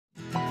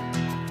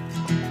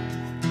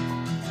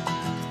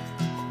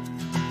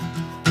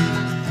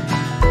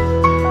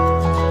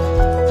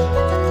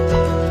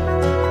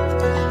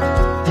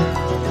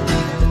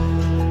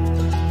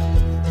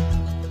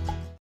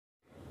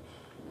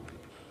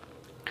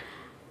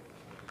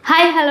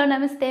Hi hello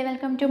నమస్తే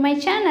welcome to my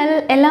channel.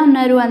 ఎలా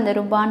ఉన్నారు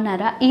అందరూ?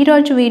 బాగున్నారా?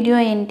 ఈరోజు వీడియో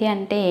ఏంటి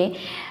అంటే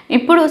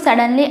ఇప్పుడు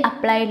సడన్లీ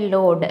అప్లైడ్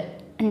లోడ్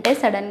అంటే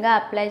సడన్గా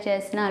అప్లై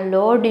చేసిన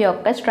లోడ్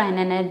యొక్క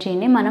స్ట్రైన్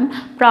ఎనర్జీని మనం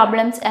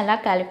ప్రాబ్లమ్స్ ఎలా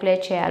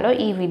క్యాలిక్యులేట్ చేయాలో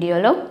ఈ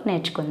వీడియోలో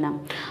నేర్చుకుందాం.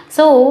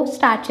 So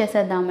start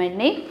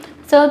చేసేద్దామండి.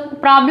 సో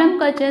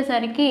ప్రాబ్లంకి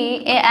వచ్చేసరికి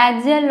ఏ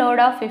axial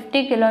load of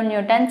 50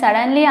 kN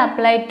suddenly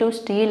applied to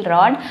steal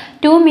rod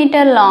 2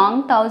 meter long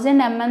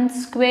 1000 mm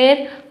square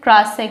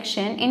cross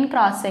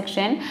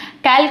section.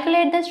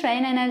 Calculate the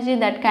strain energy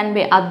that can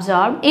be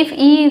absorbed if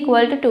E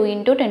equal to 2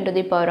 into 10 to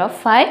the power of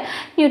 5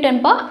 Newton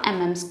per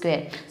mm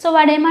square. So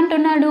వాడు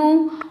ఏమంటున్నాడు,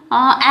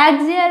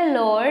 axial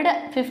load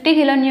 50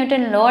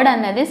 kN load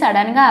అన్నది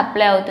సడన్గా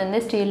apply అవుతుంది.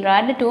 Steel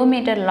rod 2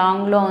 meter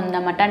లాంగ్లో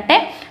ఉందన్నమాట. అంటే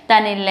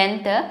దాని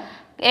length,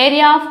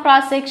 area of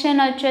cross section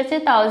వచ్చేసి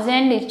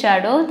 1000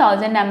 ఇచ్చాడు,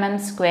 1000 mm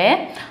square.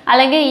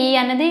 అలాగే ఈ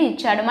అన్నది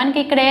ఇచ్చాడు. మనకి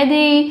ఇక్కడ ఏది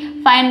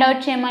ఫైండ్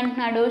అవుట్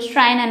చేయమంటున్నాడు?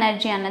 స్ట్రైన్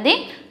ఎనర్జీ అన్నది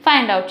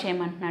ఫైండ్ అవుట్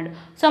చేయమంటున్నాడు.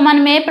 సో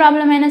మనం ఏ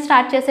ప్రాబ్లం అయినా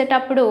స్టార్ట్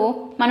చేసేటప్పుడు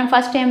మనం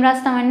ఫస్ట్ ఏం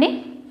రాస్తామండి?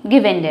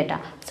 Given data.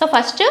 సో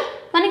ఫస్ట్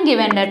మనం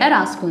given data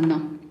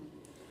రాసుకుందాం.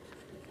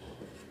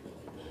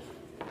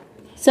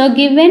 So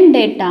given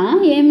data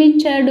ఏమి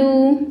ఇచ్చాడు?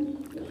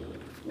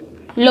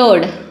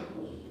 Load,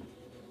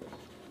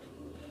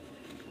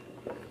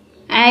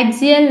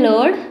 axial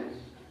load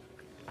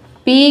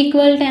P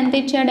equal to ఎంత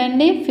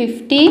ఇచ్చాడండి?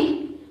 50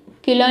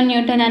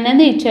 kN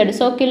అనేది ఇచ్చాడు.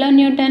 సో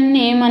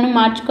కిలోన్యూటన్ని మనం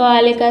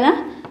మార్చుకోవాలి కదా,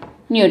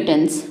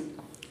 Newton's,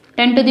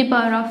 10 to the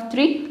power of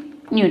 3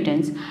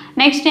 newtons.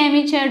 Next ఏమి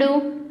ఇచ్చాడు?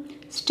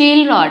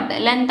 Steel rod,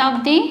 length of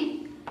the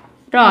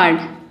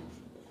rod.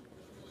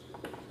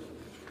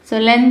 So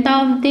length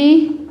of the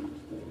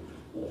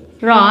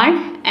rod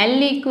L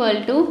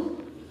equal to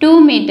 2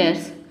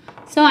 meters.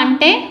 So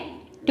అంటే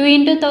 2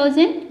 into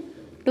 1000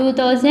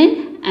 2000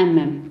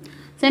 mm.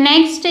 So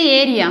next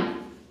area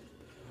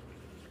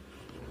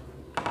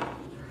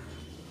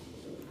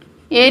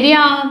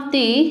of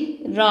the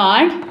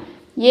rod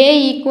A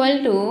equal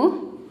to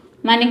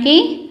మనకి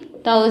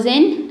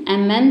 1000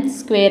 mm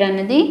square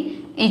అనేది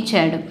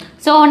ఇచ్చాడు.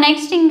 So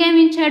next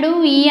ఇంకేమి ఇచ్చాడు?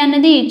 E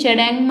అనేది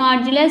ఇచ్చాడు. Young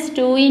modulus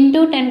 2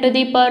 into 10 to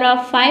the power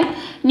of 5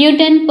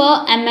 Newton per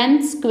mm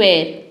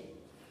square.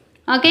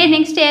 Okay,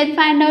 next ఏది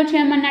find out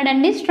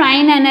చేయమన్నాడండి?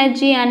 Strain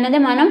energy అన్నది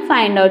మనం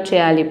ఫైండ్ అవుట్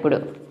చేయాలి. ఇప్పుడు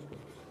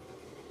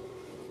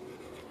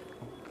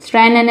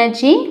స్ట్రైన్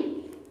ఎనర్జీ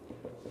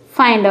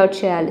ఫైండ్ అవుట్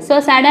చేయాలి. సో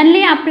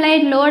సడన్లీ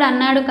అప్లైడ్ లోడ్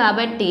అన్నాడు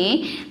కాబట్టి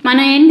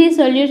మనం ఏంటి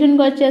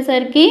సొల్యూషన్కి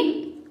వచ్చేసరికి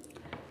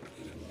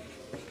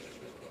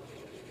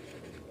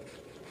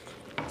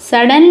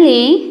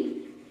suddenly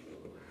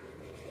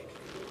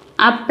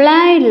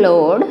applied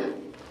load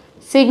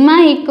sigma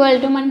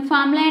equal to మన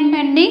ఫార్ములా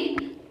ఏంటండి?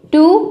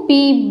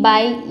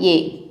 2p/a.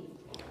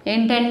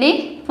 ఏంటండి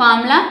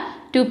ఫార్ములా?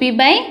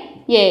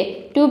 2p/a.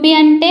 2p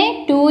అంటే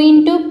 2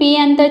 into p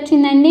ఎంత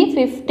వచ్చిందండి?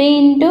 50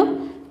 into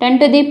 10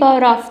 to the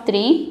power of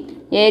 3,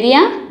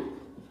 area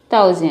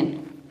 1000.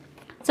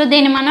 So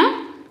దీన్ని మనం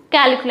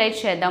క్యాలిక్యులేట్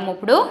చేద్దాం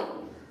ఇప్పుడు.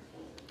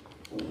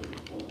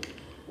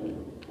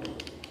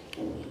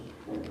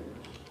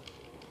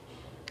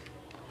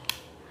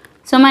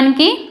 సో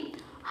మనకి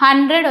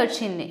 100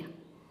 వచ్చింది.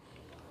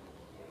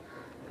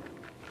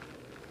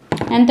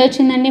 ఎంత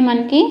వచ్చిందండి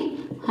మనకి?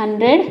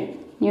 100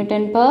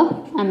 Newton per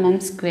mm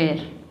square.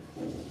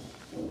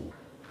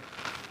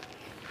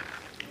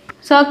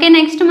 So okay,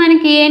 next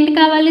మనకి ఏంటి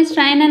కావాలి?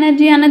 స్ట్రైన్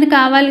ఎనర్జీ అన్నది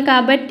కావాలి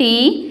కాబట్టి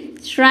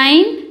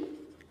strain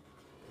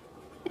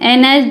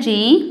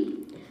energy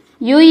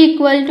U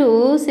equal to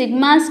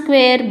sigma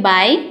square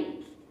by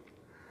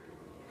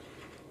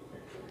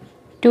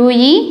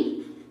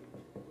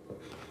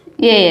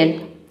 2EAL.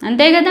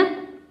 అంతే కదా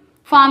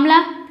formula?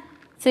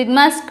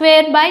 Sigma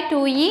square by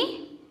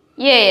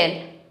 2EAL.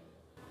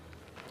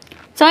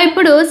 So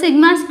ఇప్పుడు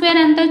సిగ్మా స్క్వేర్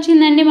ఎంత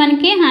వచ్చిందండి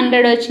మనకి?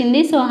 100 వచ్చింది.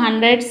 So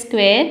 100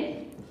 square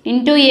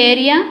into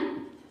area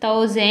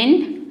 1000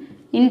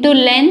 into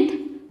length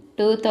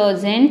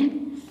 2000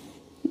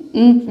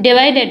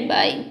 divided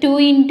by 2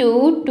 into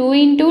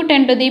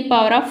 10 to the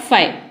power of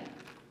 5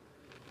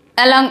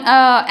 along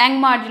young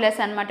modulus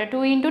అనమాట.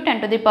 2 into 10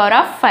 to the power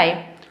of 5.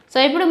 So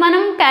ఇప్పుడు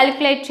మనం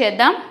క్యాలిక్యులేట్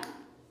చేద్దాం.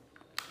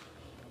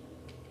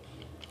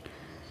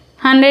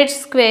 100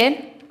 square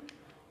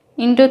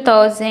into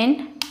 1000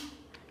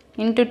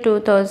 into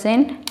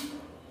 2000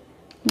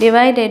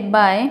 divided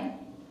by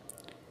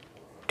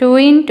 2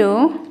 into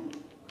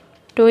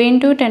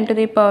 10 to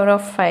the power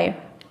of 5.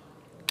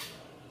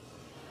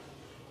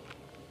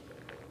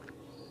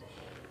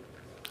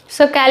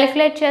 So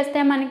calculate చేస్తే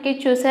మనకి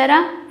చూసారా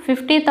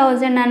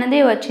 50,000 అనేది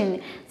వచ్చింది.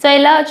 So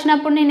ఇలా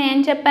వచ్చినప్పుడు నేను ఏం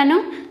చెప్పాను?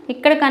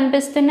 ఇక్కడ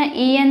కనిపిస్తున్న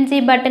ENG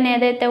బటన్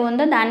ఏదైతే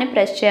ఉందో దాన్ని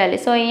ప్రెస్ చేయాలి.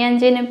 సో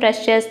ENGని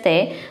ప్రెస్ చేస్తే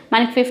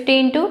మనకి 50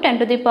 into 10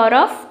 to the power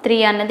of 3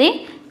 అన్నది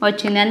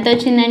వచ్చింది. ఎంత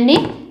వచ్చిందండి?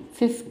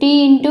 50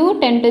 into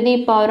 10 to the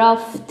power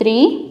of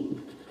 3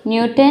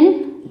 Newton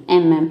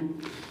mm.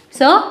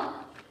 So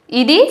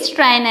ఇది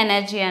స్ట్రైన్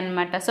ఎనర్జీ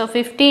అనమాట. So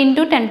 50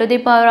 into 10 to the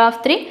power of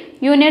 3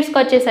 యూనిట్స్కి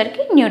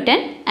వచ్చేసరికి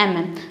న్యూటన్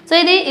mm. సో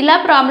ఇది ఇలా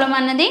ప్రాబ్లం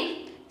అన్నది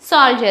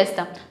సాల్వ్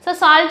చేస్తాం. సో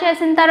సాల్వ్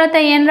చేసిన తర్వాత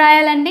ఏం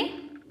రాయాలండి?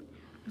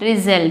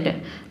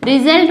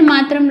 రిజల్ట్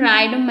మాత్రం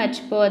రాయడం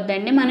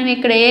మర్చిపోవద్దండి. మనం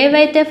ఇక్కడ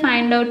ఏవైతే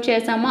ఫైండ్ అవుట్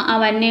చేసామో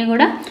అవన్నీ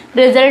కూడా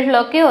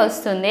రిజల్ట్లోకి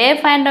వస్తుంది. ఏ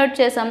ఫైండ్ అవుట్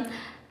చేసాం?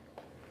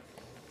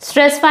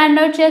 స్ట్రెస్ ఫైండ్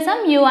అవుట్ చేసాం,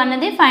 యూ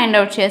అన్నది ఫైండ్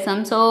అవుట్ చేసాం.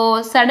 So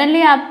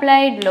suddenly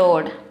applied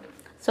load,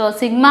 so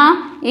sigma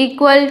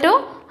equal to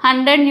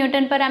 100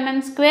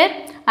 N/mm².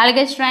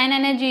 అలాగే strain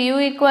energy you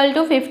equal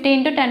to 50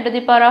 ×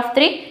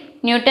 10⁻³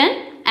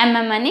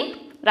 Nm అని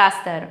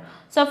రాస్తారు.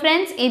 సో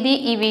ఫ్రెండ్స్, ఇది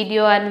ఈ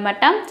వీడియో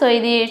అనమాట. సో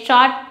ఇది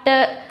షార్ట్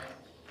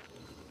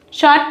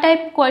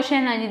టైప్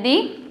క్వశ్చన్ ఇది.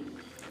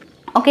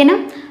 ఓకేనా?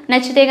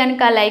 నచ్చితే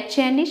కనుక లైక్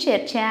చేయండి,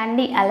 షేర్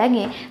చేయండి.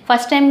 అలాగే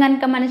ఫస్ట్ టైం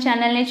కనుక మన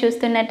ఛానల్ని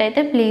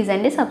చూస్తున్నట్టయితే ప్లీజ్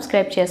అండి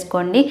సబ్స్క్రైబ్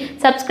చేసుకోండి.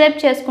 సబ్స్క్రైబ్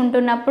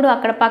చేసుకుంటున్నప్పుడు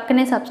అక్కడ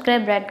పక్కనే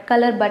సబ్స్క్రైబ్ రెడ్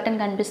కలర్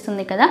బటన్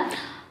కనిపిస్తుంది కదా,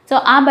 సో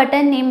ఆ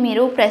బటన్ని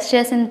మీరు ప్రెస్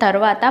చేసిన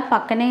తర్వాత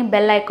పక్కనే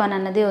బెల్ ఐకాన్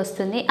అన్నది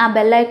వస్తుంది. ఆ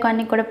బెల్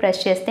ఐకాన్ని కూడా ప్రెస్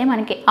చేస్తే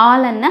మనకి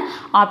ఆల్ అన్న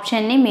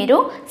ఆప్షన్ని మీరు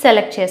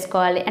సెలెక్ట్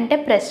చేసుకోవాలి, అంటే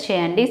ప్రెస్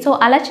చేయండి. సో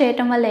అలా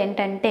చేయటం వల్ల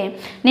ఏంటంటే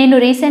నేను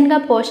రీసెంట్గా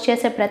పోస్ట్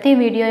చేసే ప్రతి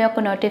వీడియో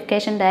యొక్క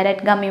నోటిఫికేషన్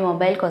డైరెక్ట్గా మీ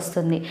మొబైల్కి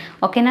వస్తుంది.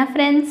 ఓకేనా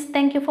friends?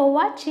 Thank you for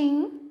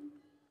watching.